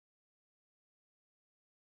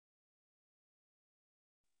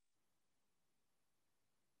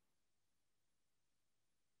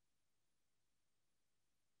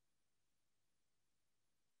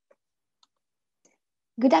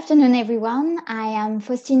Good afternoon, everyone. I am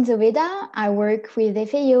Faustine Zobeda. I work with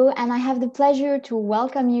FAO, and I have the pleasure to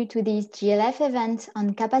welcome you to this GLF event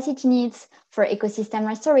on capacity needs for ecosystem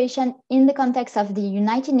restoration in the context of the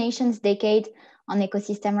United Nations Decade on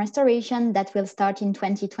Ecosystem Restoration that will start in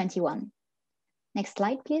 2021. Next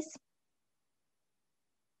slide, please.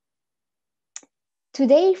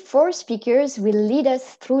 Today, 4 speakers will lead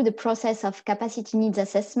us through the process of capacity needs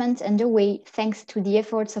assessment underway thanks to the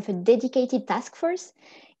efforts of a dedicated task force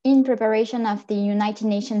in preparation of the United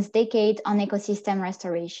Nations Decade on Ecosystem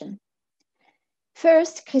Restoration.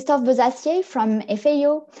 First, Christophe Bezacier from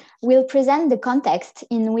FAO will present the context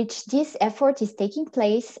in which this effort is taking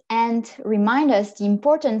place and remind us the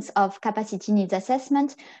importance of capacity needs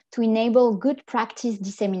assessment to enable good practice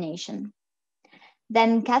dissemination.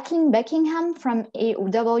 Then Kathleen Buckingham from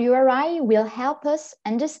WRI will help us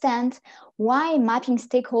understand why mapping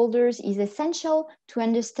stakeholders is essential to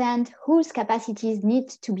understand whose capacities need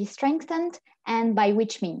to be strengthened and by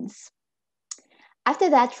which means. After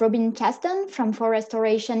that, Robin Caston from Forest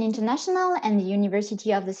Restoration International and the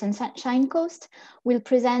University of the Sunshine Coast will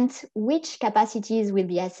present which capacities will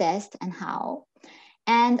be assessed and how.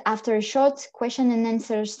 And after a short question and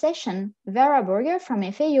answer session, Vera Berger from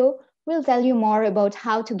FAO will tell you more about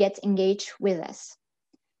how to get engaged with us.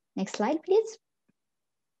 Next slide, please.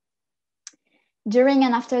 During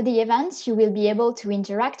and after the events, you will be able to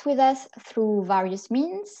interact with us through various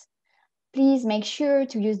means. Please make sure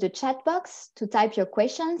to use the chat box to type your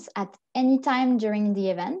questions at any time during the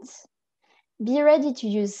event. Be ready to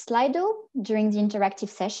use Slido during the interactive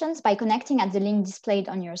sessions by connecting at the link displayed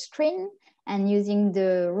on your screen and using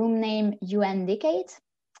the room name UN Decade.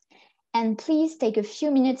 And please take a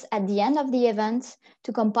few minutes at the end of the event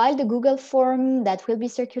to compile the Google form that will be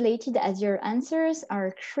circulated, as your answers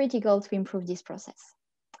are critical to improve this process.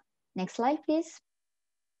 Next slide, please.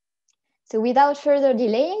 So without further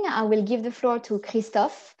delaying, I will give the floor to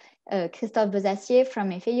Christophe Bezacier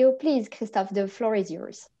from FAO. Please, Christophe, the floor is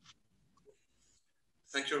yours.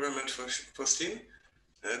 Thank you very much, Faustine.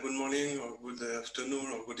 Good morning, or good afternoon,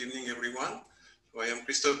 or good evening, everyone. I am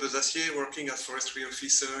Christophe Bezacier, working as forestry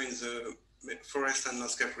officer in the Forest and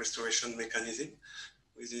Landscape Restoration Mechanism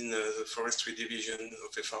within the Forestry Division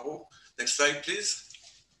of FAO. Next slide, please.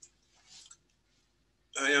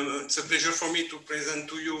 It's a pleasure for me to present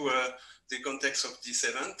to you the context of this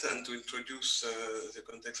event and to introduce the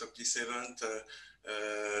context of this event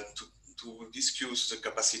to discuss the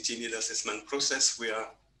capacity need assessment process we are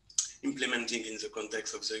implementing in the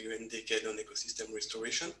context of the UN Decade on Ecosystem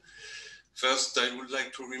Restoration. First, I would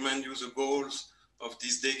like to remind you the goals of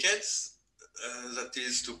these decades, that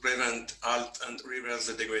is to prevent, halt, and reverse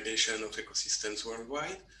the degradation of ecosystems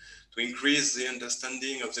worldwide, to increase the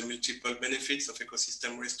understanding of the multiple benefits of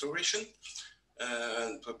ecosystem restoration,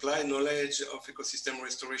 to apply knowledge of ecosystem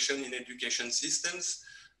restoration in education systems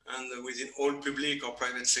and within all public or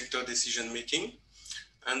private sector decision making.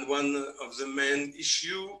 And one of the main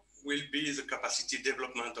issues will be the capacity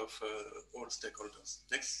development of all stakeholders.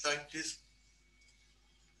 Next slide, please.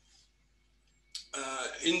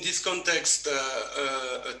 In this context,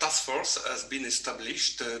 a task force has been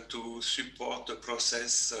established to support the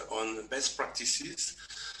process on best practices,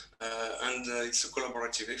 and it's a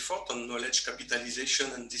collaborative effort on knowledge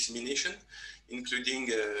capitalization and dissemination,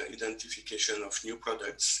 including identification of new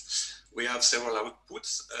products. We have several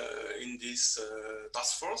outputs in this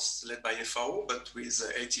task force led by FAO, but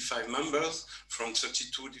with 85 members from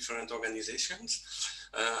 32 different organizations.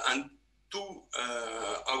 And 2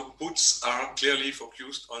 outputs are clearly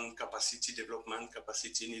focused on capacity development,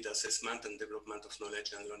 capacity need assessment, and development of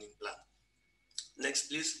knowledge and learning plan. Next,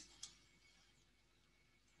 please.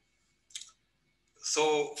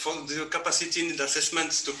 So for the capacity need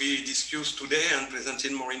assessments to be discussed today and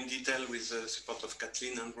presented more in detail with the support of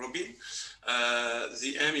Kathleen and Robin,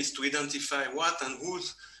 the aim is to identify what and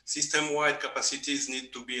whose system-wide capacities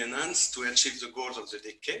need to be enhanced to achieve the goals of the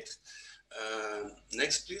decade.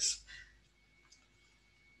 Next, please.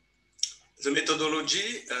 The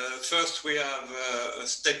methodology, first we have a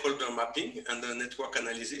stakeholder mapping and a network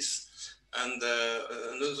analysis. And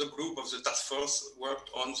another group of the task force worked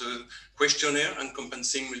on the questionnaire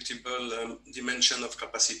encompassing multiple dimensions of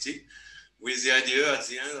capacity, with the idea at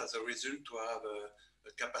the end, as a result, to have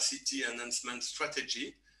a capacity enhancement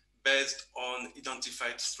strategy based on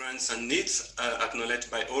identified strengths and needs acknowledged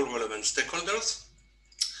by all relevant stakeholders,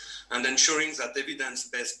 and ensuring that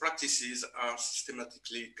evidence-based practices are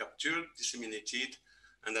systematically captured, disseminated,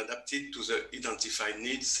 and adapted to the identified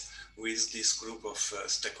needs with this group of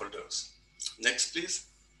stakeholders. Next, please.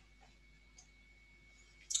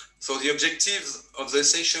 So the objectives of the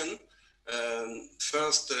session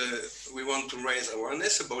First, we want to raise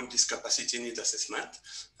awareness about this capacity needs assessment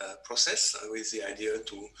process with the idea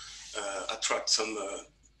to attract some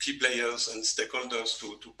key players and stakeholders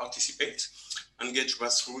to participate, engage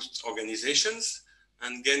grassroots organizations,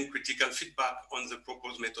 and gain critical feedback on the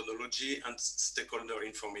proposed methodology and stakeholder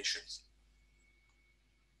information.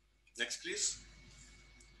 Next, please.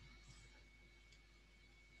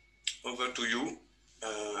 Over to you.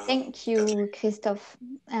 Thank you, Christophe.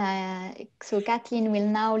 So Kathleen will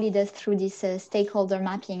now lead us through this stakeholder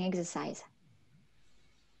mapping exercise.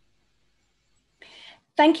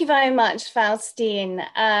 Thank you very much, Faustine.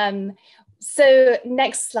 So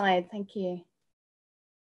next slide, thank you.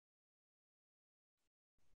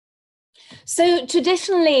 So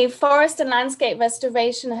traditionally, forest and landscape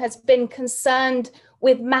restoration has been concerned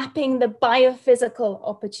with mapping the biophysical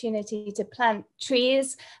opportunity to plant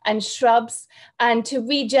trees and shrubs and to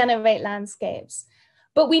regenerate landscapes.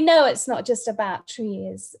 But we know it's not just about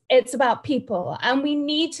trees, it's about people, and we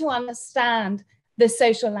need to understand the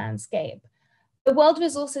social landscape. The World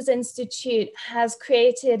Resources Institute has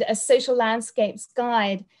created a social landscapes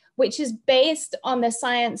guide, which is based on the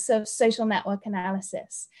science of social network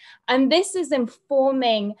analysis. And this is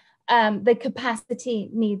informing the capacity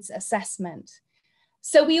needs assessment.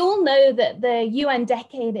 So we all know that the UN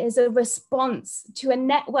Decade is a response to a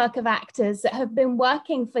network of actors that have been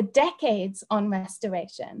working for decades on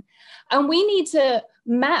restoration. And we need to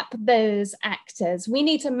map those actors, we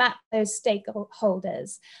need to map those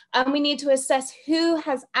stakeholders, and we need to assess who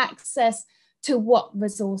has access to what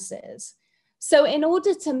resources. So in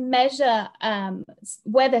order to measure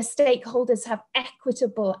whether stakeholders have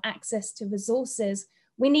equitable access to resources,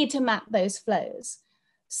 we need to map those flows.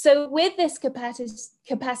 So with this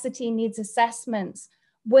capacity needs assessments,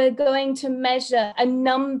 we're going to measure a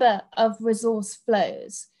number of resource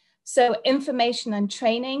flows. So information and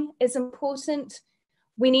training is important.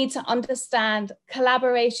 We need to understand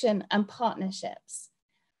collaboration and partnerships,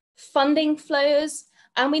 funding flows,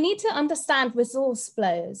 and we need to understand resource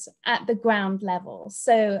flows at the ground level,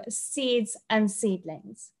 so seeds and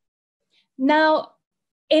seedlings. Now,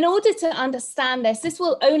 in order to understand this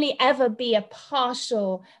will only ever be a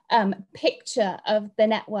partial picture of the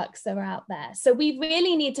networks that are out there. So we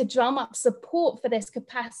really need to drum up support for this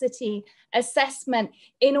capacity assessment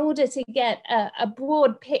in order to get a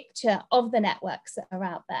broad picture of the networks that are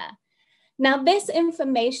out there. Now, this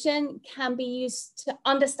information can be used to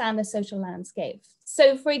understand the social landscape.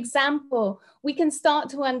 So for example, we can start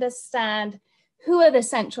to understand who are the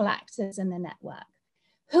central actors in the network.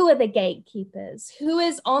 Who are the gatekeepers? Who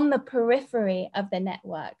is on the periphery of the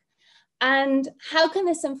network? And how can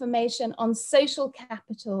this information on social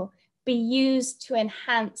capital be used to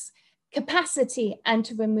enhance capacity and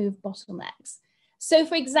to remove bottlenecks? So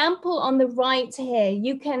for example, on the right here,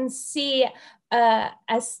 you can see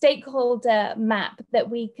a stakeholder map that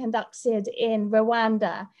we conducted in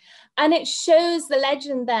Rwanda. And it shows, the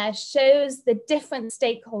legend there shows the different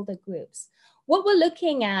stakeholder groups. What we're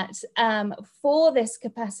looking at for this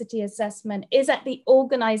capacity assessment is at the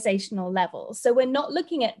organizational level. So we're not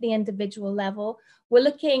looking at the individual level, we're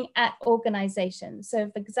looking at organizations. So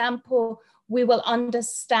for example, we will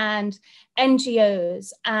understand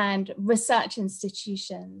NGOs and research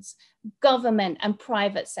institutions, government and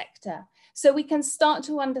private sector. So we can start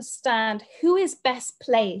to understand who is best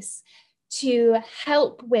placed to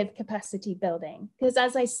help with capacity building. Because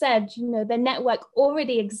as I said, you know, the network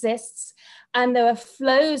already exists and there are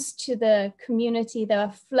flows to the community, there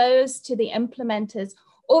are flows to the implementers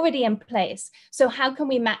already in place. So how can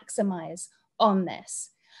we maximize on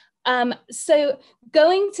this? So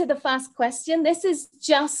going to the first question, this is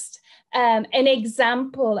just an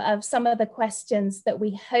example of some of the questions that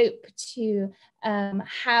we hope to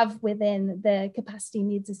have within the capacity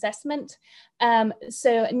needs assessment.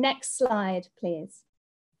 So next slide, please.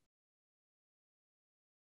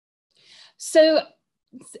 So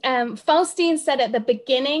Faustine said at the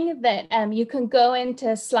beginning that you can go into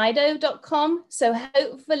slido.com. So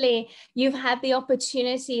hopefully you've had the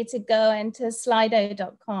opportunity to go into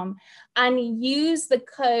slido.com and use the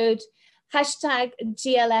code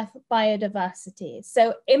 #GLF biodiversity.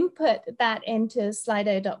 So input that into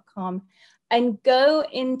slido.com and go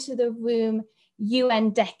into the room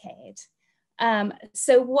UN Decade.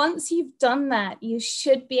 So once you've done that, you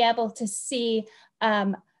should be able to see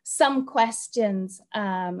some questions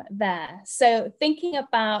there. So thinking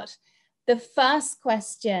about the first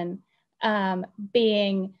question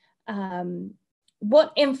being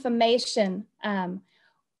what information,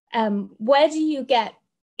 where do you get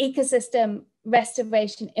ecosystem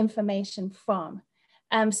restoration information from?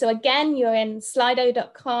 So again, you're in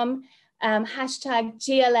slido.com,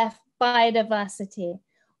 #GLF biodiversity.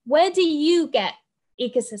 Where do you get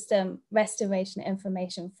ecosystem restoration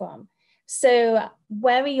information from? So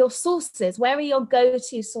where are your sources? Where are your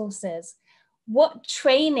go-to sources? What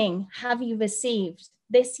training have you received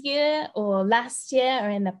this year or last year or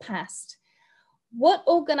in the past? What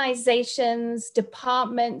organizations,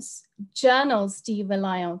 departments, journals do you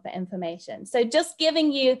rely on for information? So just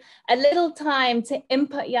giving you a little time to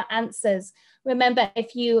input your answers. Remember,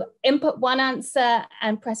 if you input one answer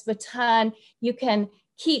and press return, you can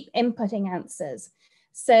keep inputting answers.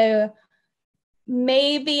 So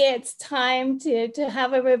maybe it's time to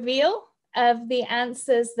have a reveal of the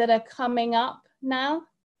answers that are coming up now.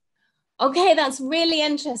 Okay, that's really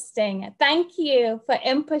interesting. Thank you for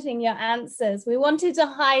inputting your answers. We wanted to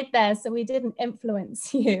hide there so we didn't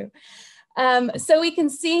influence you. So we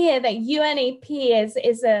can see here that UNEP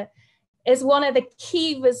is one of the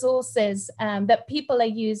key resources that people are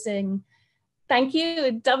using. Thank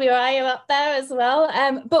you, WI, you're up there as well.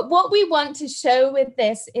 But what we want to show with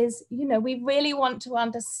this is, we really want to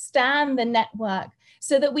understand the network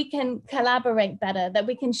so that we can collaborate better, that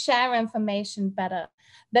we can share information better,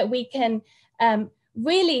 that we can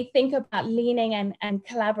really think about leaning and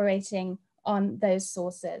collaborating on those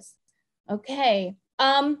sources. Okay,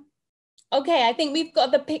 okay, I think we've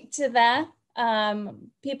got the picture there.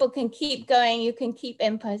 People can keep going, you can keep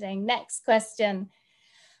inputting. Next question.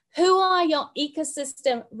 Who are your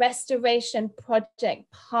ecosystem restoration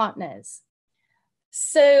project partners?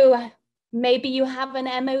 So maybe you have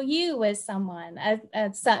an MOU with someone,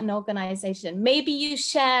 a certain organization. Maybe you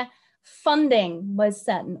share funding with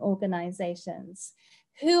certain organizations.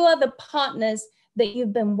 Who are the partners that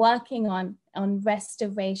you've been working on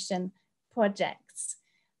restoration projects?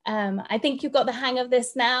 I think you've got the hang of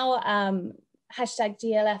this now. Hashtag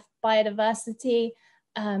GLF biodiversity.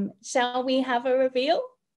 Shall we have a reveal?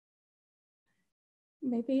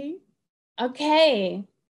 Maybe. Okay,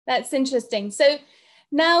 that's interesting. So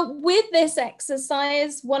now with this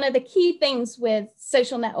exercise, one of the key things with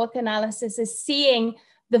social network analysis is seeing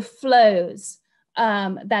the flows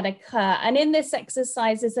that occur. And in this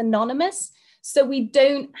exercise is anonymous, so we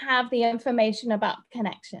don't have the information about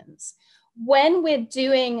connections. When we're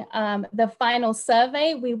doing the final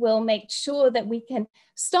survey, we will make sure that we can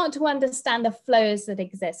start to understand the flows that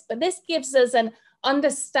exist. But this gives us an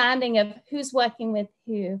understanding of who's working with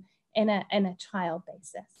who in a trial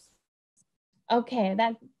basis. Okay,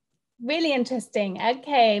 that's really interesting.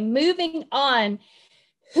 Okay, moving on.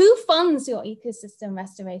 Who funds your ecosystem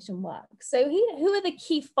restoration work? So who are the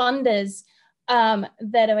key funders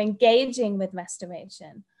that are engaging with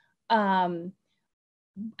restoration?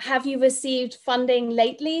 Have you received funding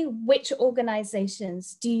lately? Which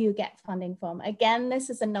organizations do you get funding from? Again,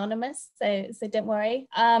 this is anonymous, so don't worry.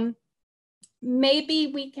 Maybe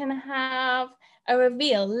we can have a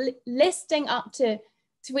reveal listing up to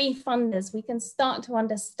 3 funders. We can start to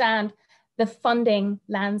understand the funding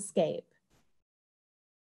landscape.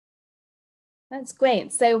 That's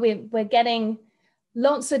great. So we're getting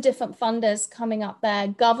lots of different funders coming up there,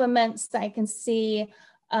 governments that I can see,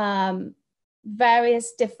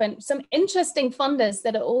 various different, some interesting funders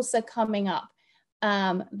that are also coming up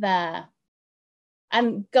there.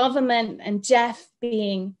 And government and Jeff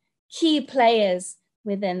being key players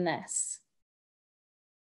within this.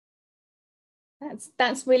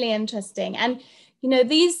 That's really interesting. And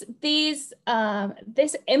this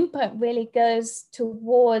input really goes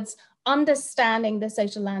towards understanding the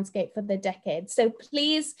social landscape for the decade. So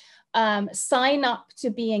please sign up to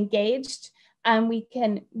be engaged, and we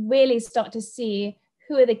can really start to see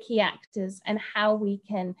who are the key actors and how we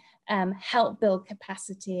can help build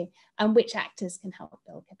capacity and which actors can help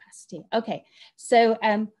build capacity. Okay, so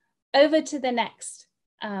over to the next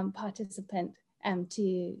participant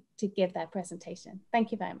to give their presentation.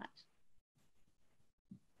 Thank you very much.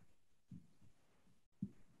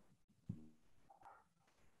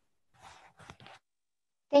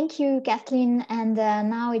 Thank you, Kathleen. And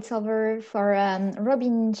now it's over for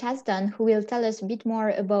Robin Chasdon, who will tell us a bit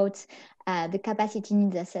more about the capacity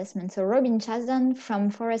needs assessment. So Robin Chasdon from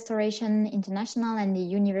Forest Restoration International and the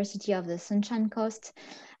University of the Sunshine Coast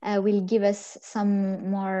will give us some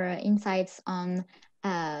more insights on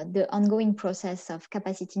the ongoing process of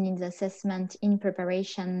capacity needs assessment in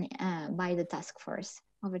preparation by the task force.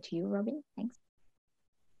 Over to you, Robin. Thanks.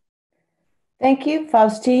 Thank you,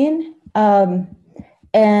 Faustine.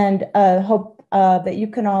 And hope that you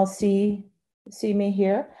can all see me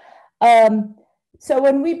here. So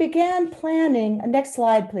when we began planning, next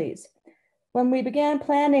slide, please. When we began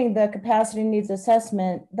planning the capacity needs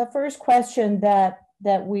assessment, the first question that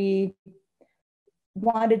we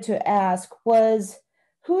wanted to ask was,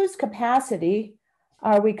 whose capacity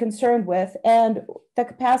are we concerned with, and the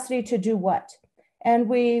capacity to do what? And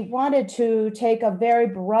we wanted to take a very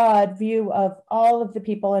broad view of all of the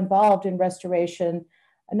people involved in restoration,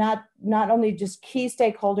 not only just key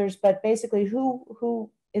stakeholders, but basically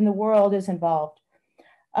who in the world is involved.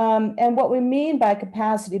 And what we mean by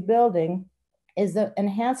capacity building is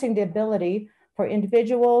enhancing the ability for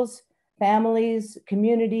individuals, families,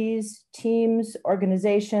 communities, teams,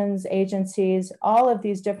 organizations, agencies, all of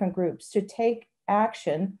these different groups to take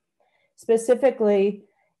action, specifically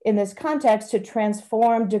in this context, to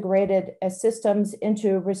transform degraded systems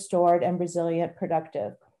into restored and resilient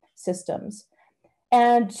productive systems.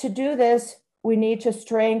 And to do this, we need to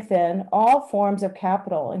strengthen all forms of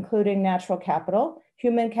capital, including natural capital,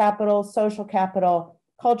 human capital, social capital,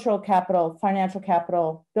 cultural capital, financial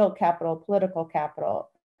capital, built capital, political capital.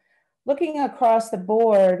 Looking across the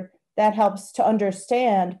board, that helps to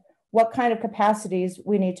understand what kind of capacities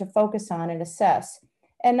we need to focus on and assess.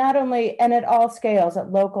 And not only, and at all scales,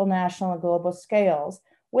 at local, national, and global scales,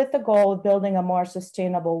 with the goal of building a more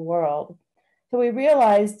sustainable world. So we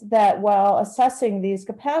realized that while assessing these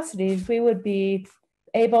capacities, we would be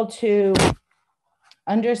able to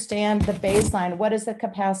understand the baseline. What is the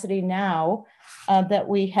capacity now that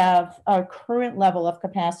we have, our current level of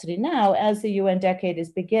capacity now as the UN decade is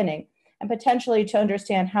beginning, and potentially to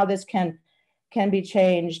understand how this can be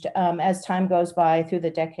changed as time goes by through the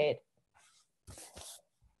decade.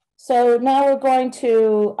 So now we're going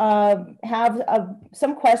to have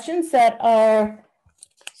some questions that are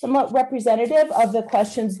somewhat representative of the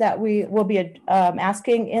questions that we will be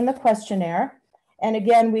asking in the questionnaire. And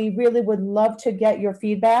again, we really would love to get your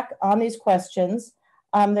feedback on these questions.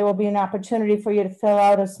 There will be an opportunity for you to fill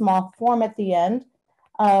out a small form at the end.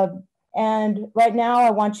 And right now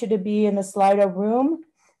I want you to be in the Slido room,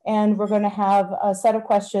 and we're going to have a set of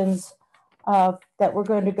questions that we're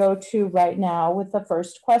going to go to right now with the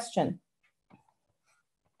first question.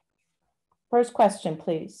 First question,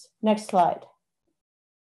 please. Next slide.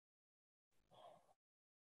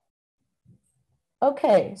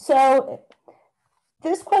 Okay, so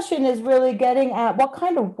this question is really getting at what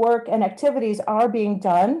kind of work and activities are being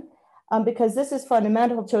done, because this is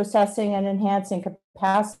fundamental to assessing and enhancing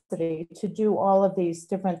capacity to do all of these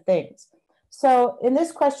different things. So in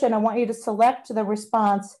this question, I want you to select the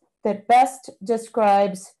response that best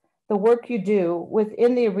describes the work you do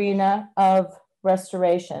within the arena of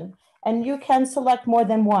restoration. And you can select more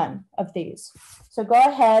than one of these. So go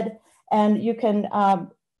ahead and you can,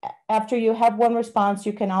 after you have one response,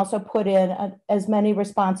 you can also put in as many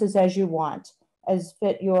responses as you want, as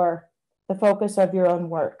fit the focus of your own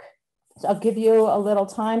work. So I'll give you a little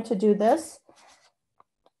time to do this.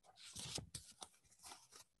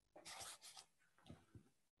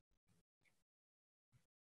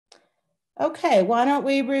 Okay, why don't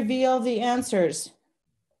we reveal the answers?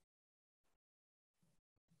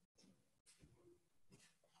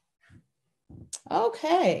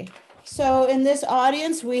 Okay, so in this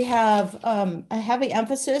audience, we have a heavy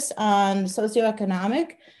emphasis on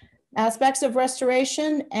socioeconomic aspects of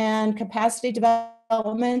restoration and capacity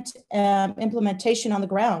development and implementation on the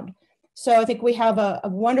ground. So I think we have a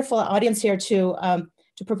wonderful audience here to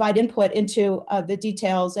provide input into the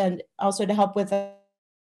details and also to help with the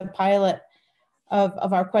pilot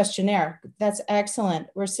of our questionnaire. That's excellent.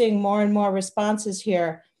 We're seeing more and more responses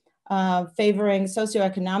here favoring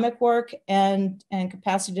socioeconomic work and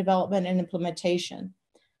capacity development and implementation.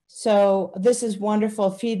 So this is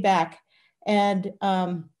wonderful feedback, and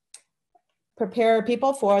prepare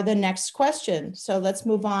people for the next question. So let's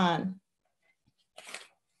move on.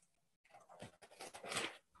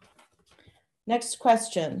 Next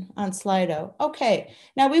question on Slido. Okay,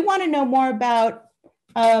 now we want to know more about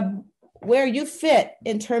where you fit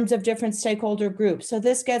in terms of different stakeholder groups. So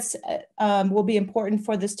this will be important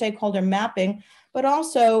for the stakeholder mapping, but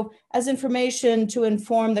also as information to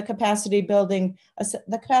inform the capacity building,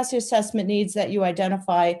 the capacity assessment needs that you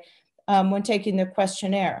identify when taking the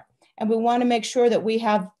questionnaire. And we want to make sure that we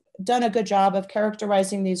have done a good job of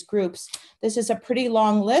characterizing these groups. This is a pretty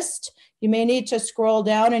long list. You may need to scroll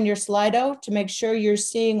down in your Slido to make sure you're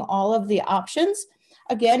seeing all of the options.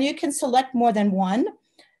 Again, you can select more than one.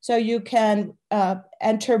 So you can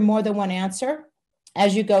enter more than one answer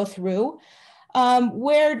as you go through.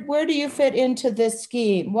 Where do you fit into this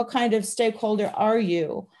scheme? What kind of stakeholder are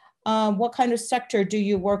you? What kind of sector do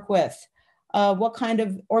you work with? What kind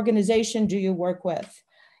of organization do you work with?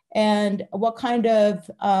 And what kind of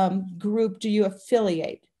group do you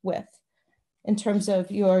affiliate with in terms of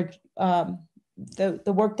your the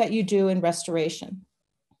work that you do in restoration?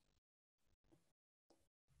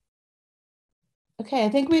 Okay, I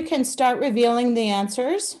think we can start revealing the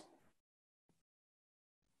answers.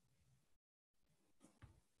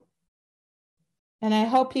 And I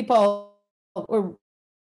hope people were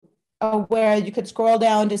aware. You could scroll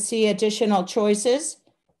down to see additional choices.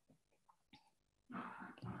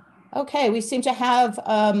 Okay, we seem to have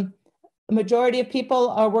a majority of people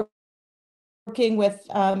are working with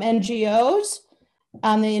NGOs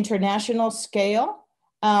on the international scale.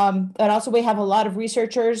 But also we have a lot of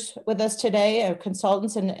researchers with us today,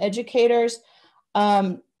 consultants and educators.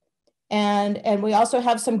 And we also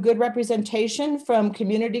have some good representation from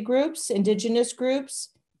community groups, indigenous groups.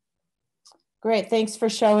 Great, thanks for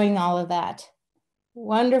showing all of that.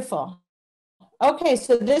 Wonderful. Okay,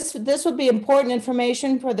 so this will be important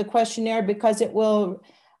information for the questionnaire because it will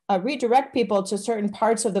redirect people to certain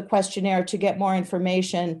parts of the questionnaire to get more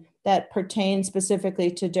information that pertains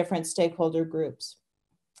specifically to different stakeholder groups.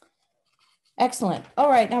 Excellent. All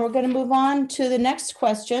right, now we're going to move on to the next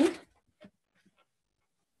question.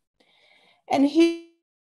 And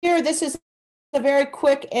here, this is a very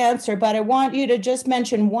quick answer, but I want you to just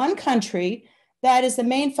mention one country that is the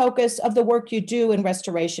main focus of the work you do in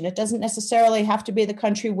restoration. It doesn't necessarily have to be the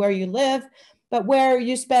country where you live, but where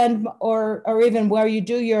you spend, or even where you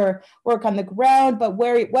do your work on the ground, but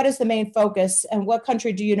what is the main focus and what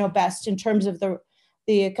country do you know best in terms of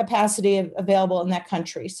the capacity available in that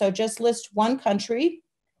country? So just list one country,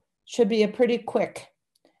 should be a pretty quick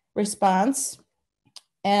response.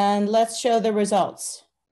 And let's show the results.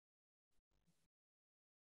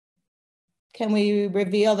 Can we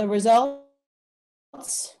reveal the results?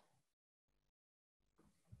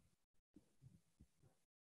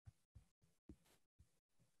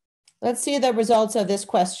 Let's see the results of this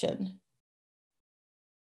question.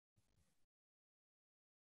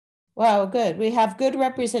 Wow, good. We have good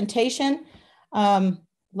representation.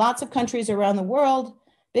 Lots of countries around the world,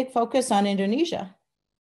 big focus on Indonesia.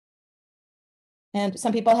 And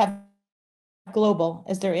some people have global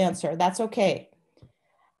as their answer. That's okay.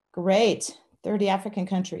 Great. 30 African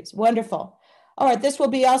countries. Wonderful. All right, this will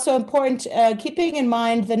be also important, keeping in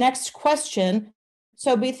mind the next question.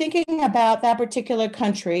 So be thinking about that particular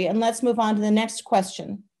country, and let's move on to the next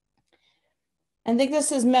question. I think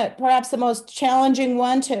this is perhaps the most challenging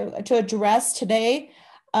one to address today,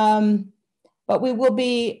 but we will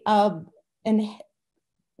be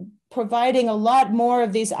providing a lot more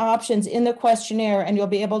of these options in the questionnaire, and you'll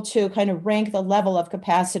be able to kind of rank the level of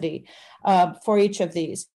capacity for each of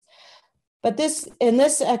these. But in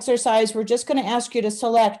this exercise, we're just going to ask you to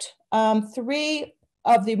select 3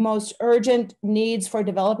 of the most urgent needs for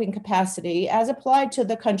developing capacity as applied to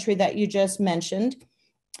the country that you just mentioned.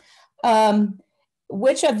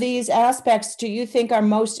 Which of these aspects do you think are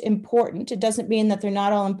most important? It doesn't mean that they're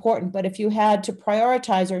not all important, but if you had to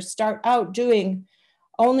prioritize or start out doing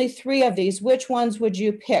only 3 of these, which ones would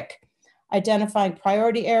you pick? Identifying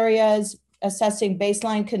priority areas, assessing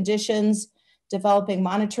baseline conditions, developing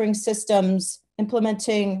monitoring systems,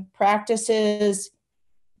 implementing practices,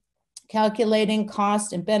 calculating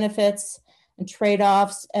cost and benefits and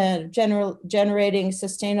trade-offs, and generating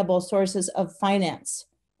sustainable sources of finance.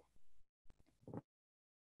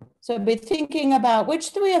 So be thinking about which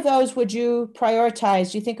 3 of those would you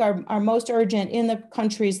prioritize, do you think are most urgent in the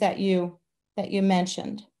countries that you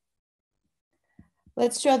mentioned?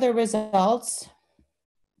 Let's show the results.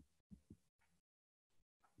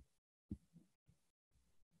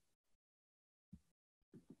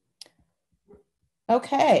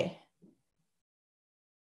 Okay.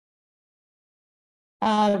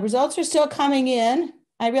 Results are still coming in.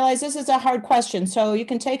 I realize this is a hard question, so you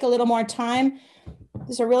can take a little more time.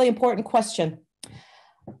 This is a really important question.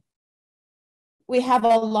 We have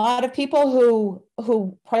a lot of people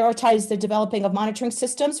who prioritize the developing of monitoring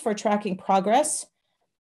systems for tracking progress.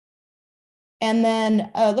 And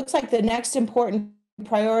then it looks like the next important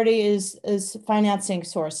priority is financing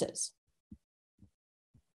sources.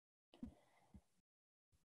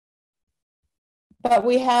 But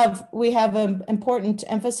we have an important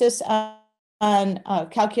emphasis on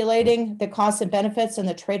calculating the costs and benefits and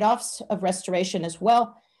the trade-offs of restoration as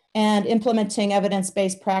well, and implementing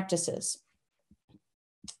evidence-based practices.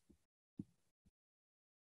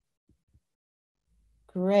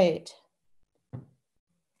 Great.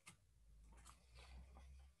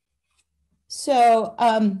 So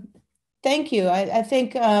thank you. I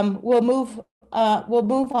think we'll move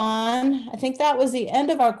on. I think that was the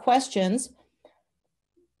end of our questions.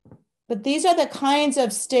 But these are the kinds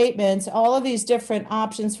of statements, all of these different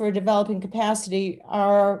options for developing capacity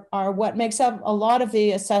are what makes up a lot of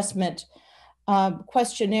the assessment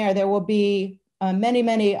questionnaire. There will be many,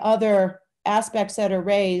 many other aspects that are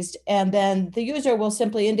raised, and then the user will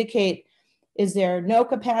simply indicate, is there no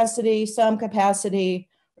capacity, some capacity,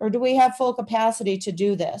 or do we have full capacity to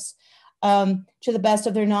do this? to the best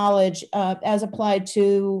of their knowledge as applied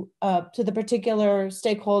to the particular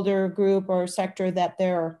stakeholder group or sector that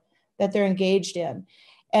they're engaged in.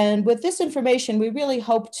 And with this information, we really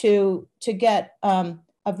hope to get a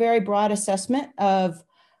very broad assessment of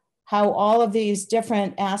how all of these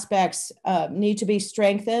different aspects need to be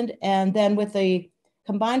strengthened. And then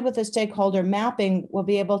combined with the stakeholder mapping, we'll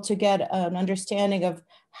be able to get an understanding of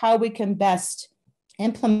how we can best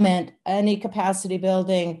implement any capacity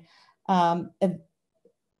building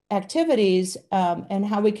activities and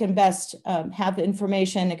how we can best have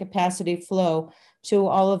information and capacity flow to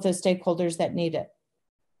all of the stakeholders that need it.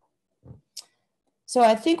 So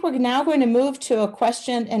I think we're now going to move to a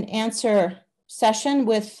question and answer session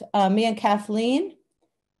with me and Kathleen.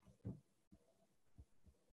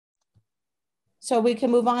 So we can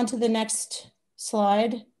move on to the next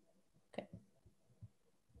slide. Okay.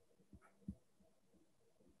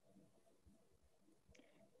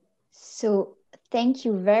 So thank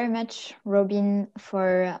you very much, Robin,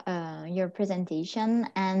 for your presentation,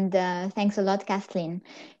 and thanks a lot, Kathleen.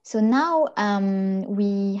 So now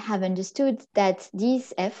we have understood that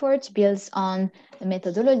this effort builds on a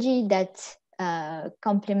methodology that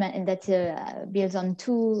builds on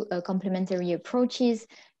two complementary approaches: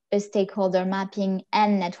 a stakeholder mapping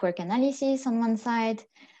and network analysis on one side,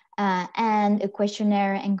 and a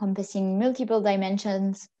questionnaire encompassing multiple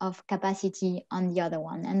dimensions of capacity on the other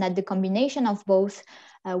one, and that the combination of both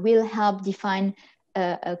will help define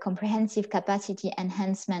a comprehensive capacity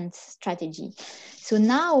enhancement strategy. So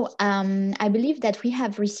now I believe that we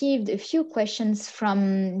have received a few questions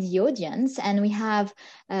from the audience, and we have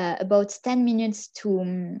about 10 minutes to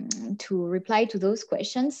reply to those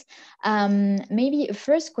questions. Maybe a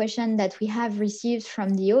first question that we have received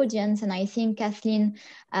from the audience, and I think, Kathleen,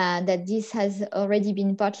 that this has already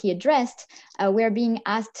been partly addressed. We're being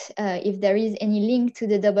asked if there is any link to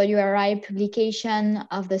the WRI publication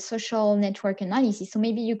of the social network analysis. So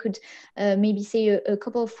maybe you could maybe say a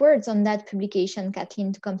couple of words on that publication,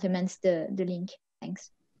 Kathleen, to complement the link.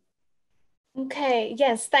 Thanks. Okay,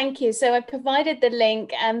 yes, thank you. So I provided the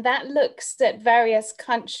link, and that looks at various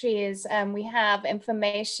countries. We have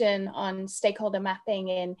information on stakeholder mapping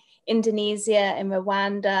in Indonesia, in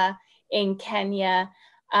Rwanda, in Kenya.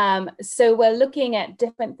 So we're looking at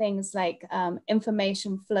different things like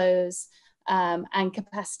information flows and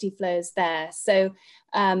capacity flows there. So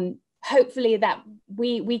hopefully that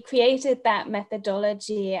we created that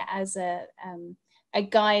methodology as a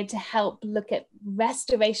guide to help look at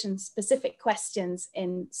restoration specific questions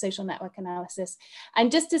in social network analysis. And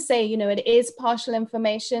just to say, you know, it is partial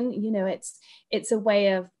information, you know, it's a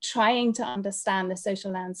way of trying to understand the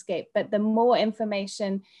social landscape, but the more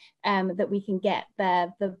information that we can get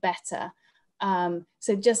there, the better.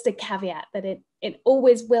 So just a caveat that it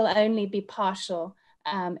always will only be partial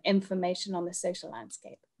information on the social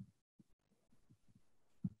landscape.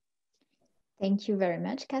 Thank you very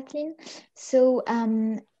much, Kathleen. So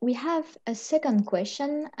we have a second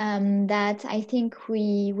question that I think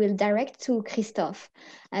we will direct to Christophe.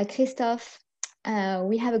 Christophe,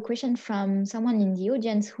 we have a question from someone in the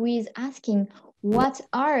audience who is asking, what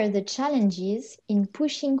are the challenges in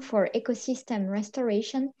pushing for ecosystem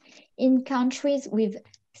restoration in countries with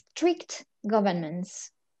strict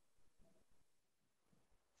governments?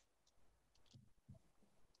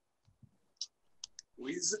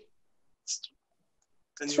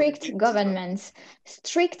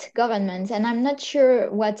 Strict governments, and I'm not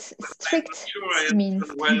sure what strict means.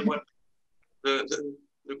 Well, what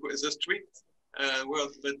the strict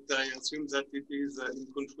word, but I assume that it is in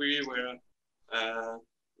country where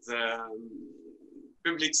the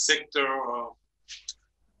public sector or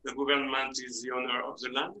the government is the owner of the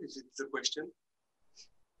land. Is it the question?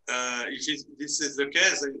 If this is the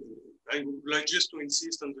case, I would like just to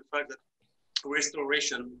insist on the fact that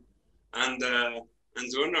restoration and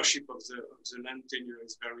the ownership of the land tenure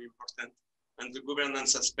is very important, and the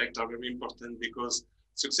governance aspect are very important, because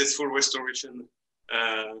successful restoration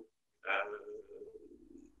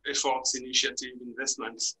efforts, initiative,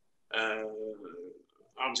 investments are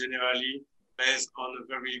generally based on a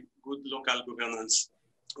very good local governance,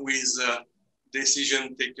 with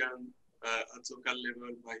decision taken at local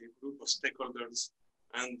level by a group of stakeholders.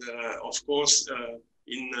 And of course,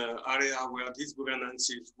 in area where this governance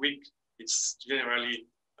is weak, it's generally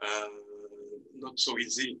not so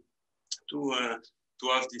easy to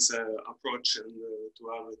have this approach and to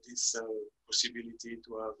have this possibility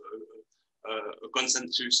to have a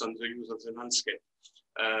consensus on the use of the landscape.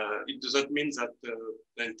 It doesn't mean that the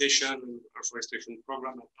plantation and afforestation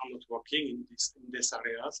program are not working in these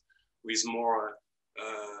areas with more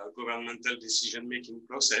governmental decision-making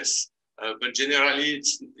process. But generally,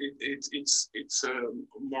 it's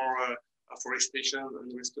more afforestation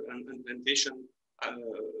and plantation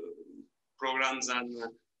programs and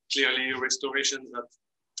clearly restorations that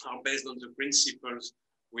are based on the principles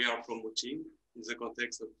we are promoting in the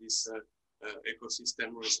context of this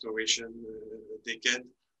ecosystem restoration decade,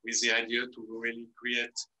 with the idea to really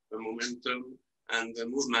create a momentum and a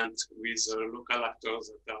movement with local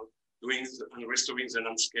actors that are doing and restoring the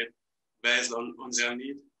landscape based on their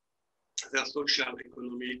need, their social,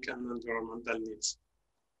 economic, and environmental needs.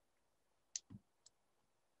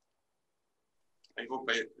 I hope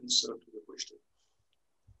I answered to the question.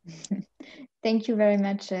 Thank you very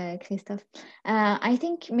much, Christophe. I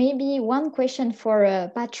think maybe one question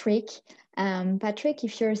for Patrick. Patrick,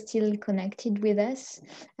 if you're still connected with us,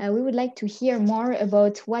 we would like to hear more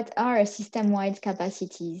about what are system-wide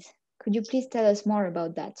capacities. Could you please tell us more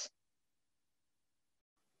about that?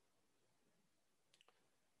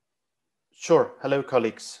 Sure. Hello,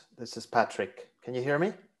 colleagues. This is Patrick. Can you hear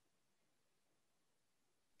me?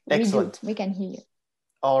 Excellent. We can hear you.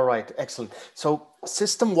 All right, excellent. So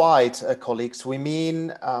system-wide, colleagues, we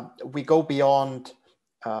mean we go beyond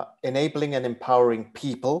enabling and empowering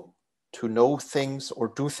people to know things or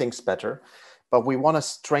do things better, but we want to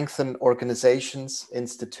strengthen organizations,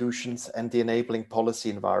 institutions, and the enabling policy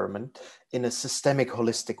environment in a systemic,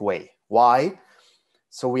 holistic way. Why?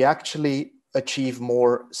 So we actually achieve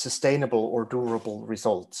more sustainable or durable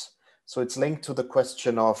results. So it's linked to the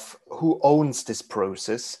question of who owns this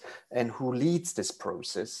process and who leads this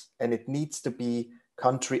process, and it needs to be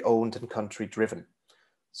country-owned and country-driven.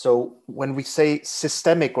 So when we say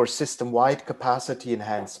systemic or system-wide capacity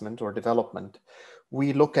enhancement or development,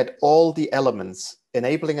 we look at all the elements,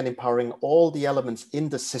 enabling and empowering all the elements in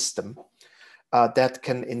the system that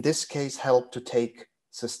can, in this case, help to take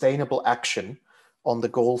sustainable action on the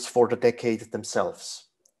goals for the decade themselves.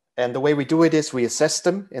 And the way we do it is we assess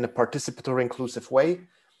them in a participatory, inclusive way,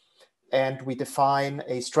 and we define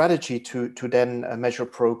a strategy to then measure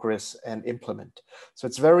progress and implement. So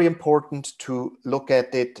it's very important to look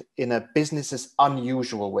at it in a business as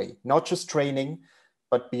unusual way, not just training,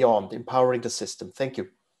 but beyond, empowering the system. Thank you.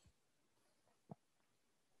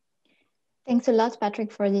 Thanks a lot,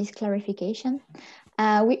 Patrick, for this clarification.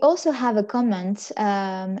 We also have a comment,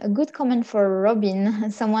 a good comment for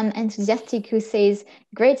Robin, someone enthusiastic who says,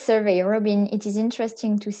 great survey, Robin. It is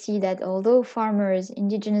interesting to see that although farmers,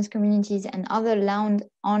 indigenous communities, and other land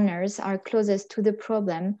owners are closest to the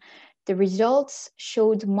problem, the results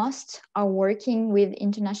showed most are working with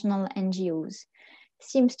international NGOs.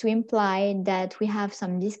 Seems to imply that we have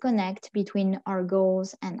some disconnect between our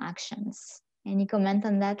goals and actions. Any comment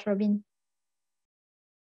on that, Robin?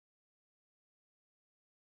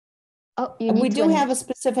 Oh, we do have a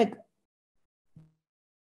specific.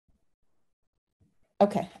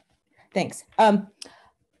 Okay, thanks.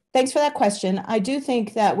 Thanks for that question. I do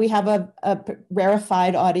think that we have a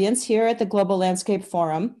rarefied audience here at the Global Landscape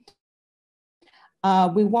Forum.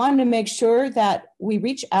 We want to make sure that we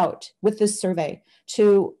reach out with this survey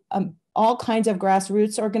to all kinds of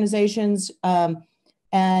grassroots organizations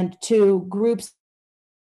and to groups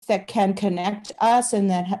that can connect us and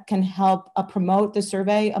that can help promote the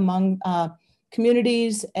survey among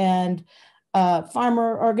communities and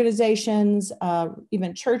farmer organizations,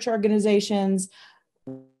 even church organizations.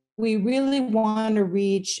 We really want to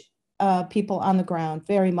reach people on the ground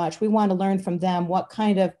very much. We want to learn from them what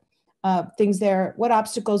kind of what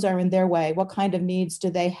obstacles are in their way, what kind of needs do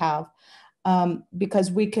they have, because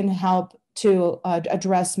we can help to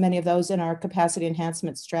address many of those in our capacity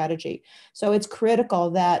enhancement strategy. So it's critical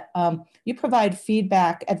that you provide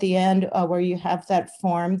feedback at the end where you have that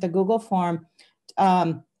form, the Google form.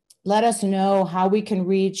 Let us know how we can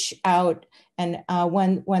reach out, and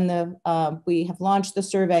when we have launched the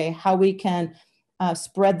survey, how we can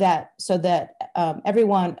spread that so that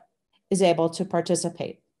everyone is able to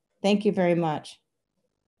participate. Thank you very much.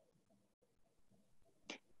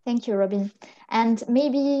 Thank you, Robin. And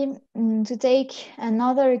maybe to take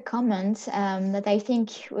another comment that I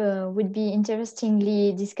think would be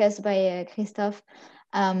interestingly discussed by Christophe,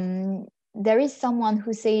 there is someone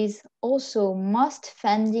who says also most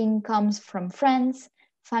funding comes from friends,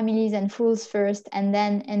 families and fools first, and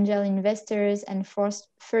then angel investors and first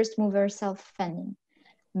mover self-funding.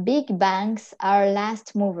 Big banks are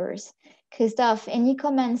last movers. Christophe, any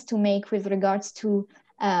comments to make with regards to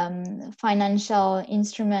financial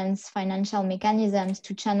instruments, financial mechanisms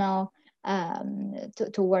to channel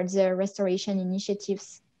towards the restoration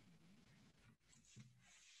initiatives?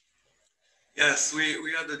 Yes,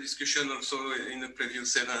 we had a discussion also in the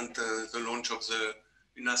previous event, the launch of the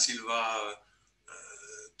Una Silva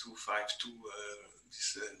 252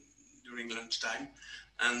 during lunchtime,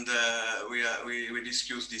 and we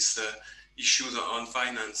discussed these issues on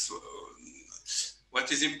finance.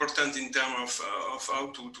 What is important in terms of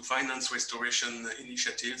how to finance restoration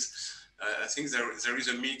initiatives? I think there is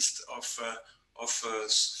a mix of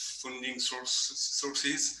funding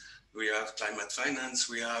sources. We have climate finance,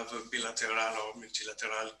 we have bilateral or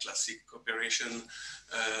multilateral classic cooperation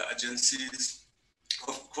agencies.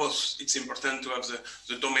 Of course, it's important to have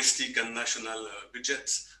the domestic and national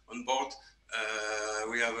budgets on board.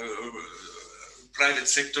 We have a private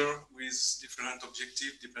sector with different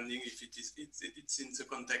objectives, depending if it's in the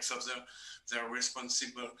context of their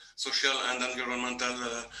responsible social and environmental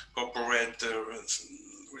corporate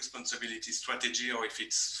responsibility strategy, or if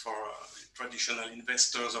it's for traditional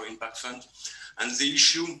investors or impact funds. And the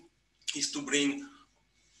issue is to bring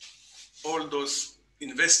all those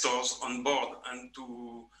investors on board and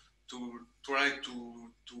to try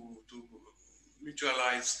to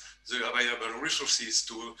mutualize the available resources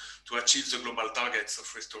to achieve the global targets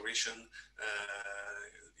of restoration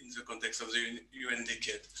in the context of the UN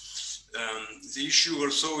decade. The issue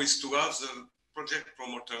also is to have the project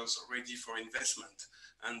promoters ready for investment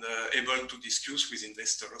and able to discuss with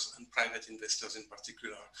investors and private investors in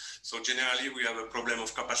particular. So generally we have a problem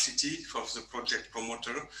of capacity for the project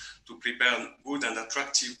promoter to prepare good and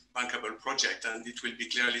attractive bankable project, and it will be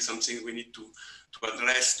clearly something we need to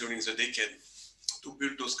address during the decade, to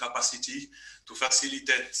build those capacity, to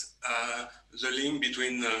facilitate the link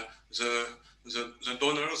between the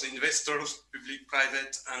donors, investors, public,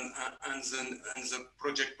 private, and the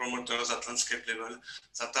project promoters at landscape level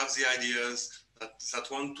that have the ideas, that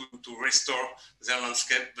want to restore their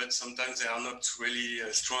landscape, but sometimes they are not really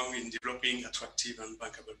strong in developing attractive and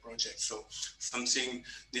bankable projects. So something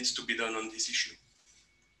needs to be done on this issue.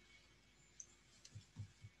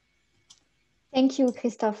 Thank you,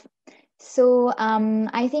 Christophe. So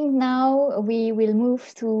I think now we will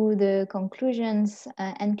move to the conclusions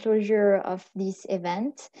and closure of this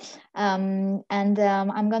event. I'm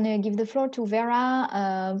going to give the floor to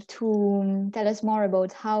Vera to tell us more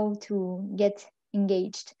about how to get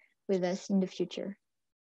engaged with us in the future.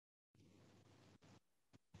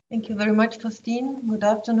 Thank you very much, Faustine. Good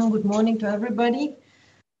afternoon, good morning to everybody.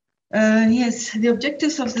 Yes, the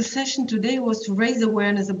objectives of the session today was to raise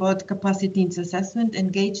awareness about capacity needs assessment,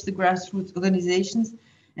 engage the grassroots organizations,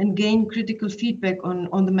 and gain critical feedback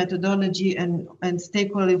on the methodology and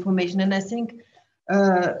stakeholder information. And I think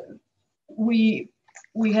we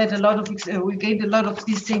had a lot of we gained a lot of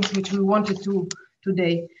these things which we wanted to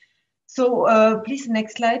today. So please,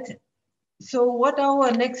 next slide. So what are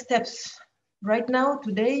our next steps right now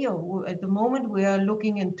today, or at the moment? We are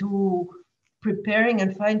looking into preparing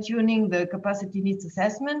and fine-tuning the capacity needs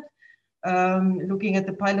assessment, looking at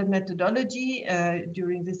the pilot methodology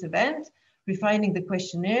during this event, refining the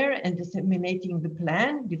questionnaire and disseminating the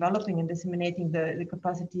plan, developing and disseminating the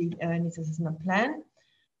capacity needs assessment plan.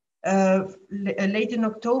 Late in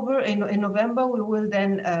October, in November, we will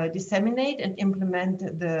then disseminate and implement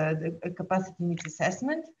the capacity needs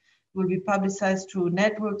assessment. It will be publicized through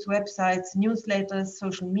networks, websites, newsletters,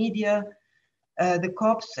 social media, the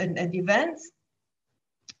COPs and events.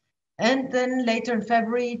 And then later in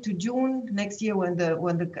February to June next year, when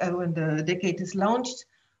the decade is launched,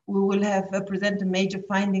 we will have present the major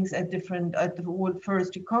findings at the World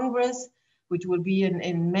Forestry Congress, which will be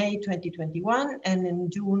in May 2021, and in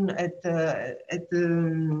June at the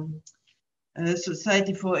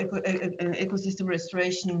Society for Ecosystem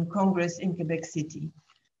Restoration Congress in Quebec City.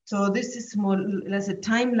 So this is more or less a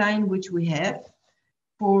timeline which we have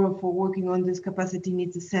for working on this capacity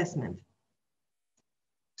needs assessment.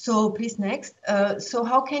 So please, next. So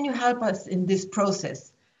how can you help us in this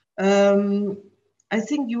process? I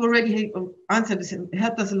think you already answered this,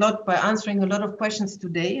 helped us a lot by answering a lot of questions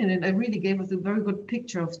today, and it really gave us a very good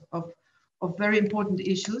picture of very important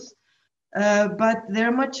issues. But there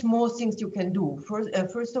are much more things you can do.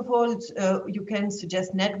 First of all, you can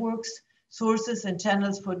suggest networks, sources, and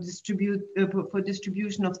channels for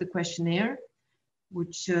distribution of the questionnaire,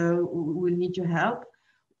 which will need your help.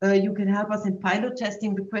 You can help us in pilot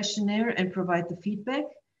testing the questionnaire and provide the feedback.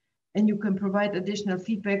 And you can provide additional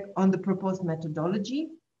feedback on the proposed methodology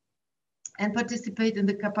and participate in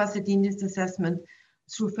the capacity needs assessment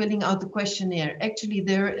through filling out the questionnaire. Actually,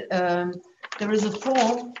 there is a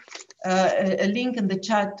form, a link in the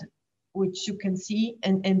chat, which you can see.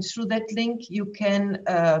 And through that link, you can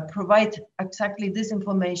provide exactly this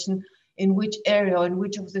information in which area, in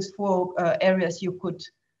which of these four areas you could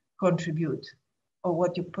contribute, or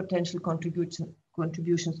what your potential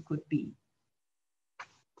contributions could be.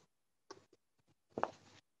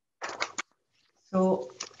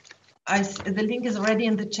 So the link is already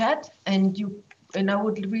in the chat, and I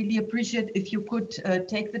would really appreciate if you could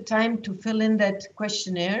take the time to fill in that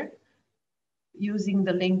questionnaire using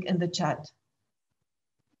the link in the chat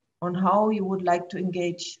on how you would like to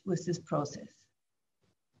engage with this process.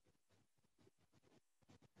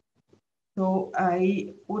 So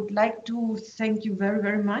I would like to thank you very,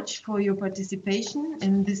 very much for your participation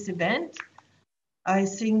in this event. I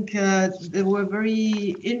think there were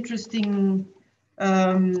very interesting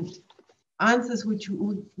answers which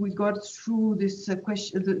we got through this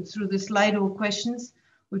through the Slido questions,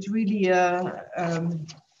 which really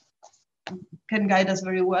can guide us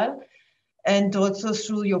very well, and also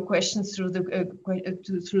through your questions through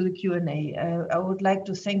the Q&A. I would like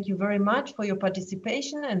to thank you very much for your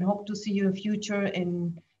participation and hope to see you in future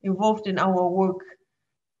involved in our work.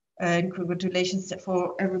 And congratulations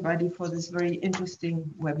for everybody for this very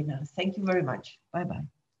interesting webinar. Thank you very much.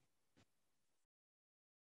 Bye-bye.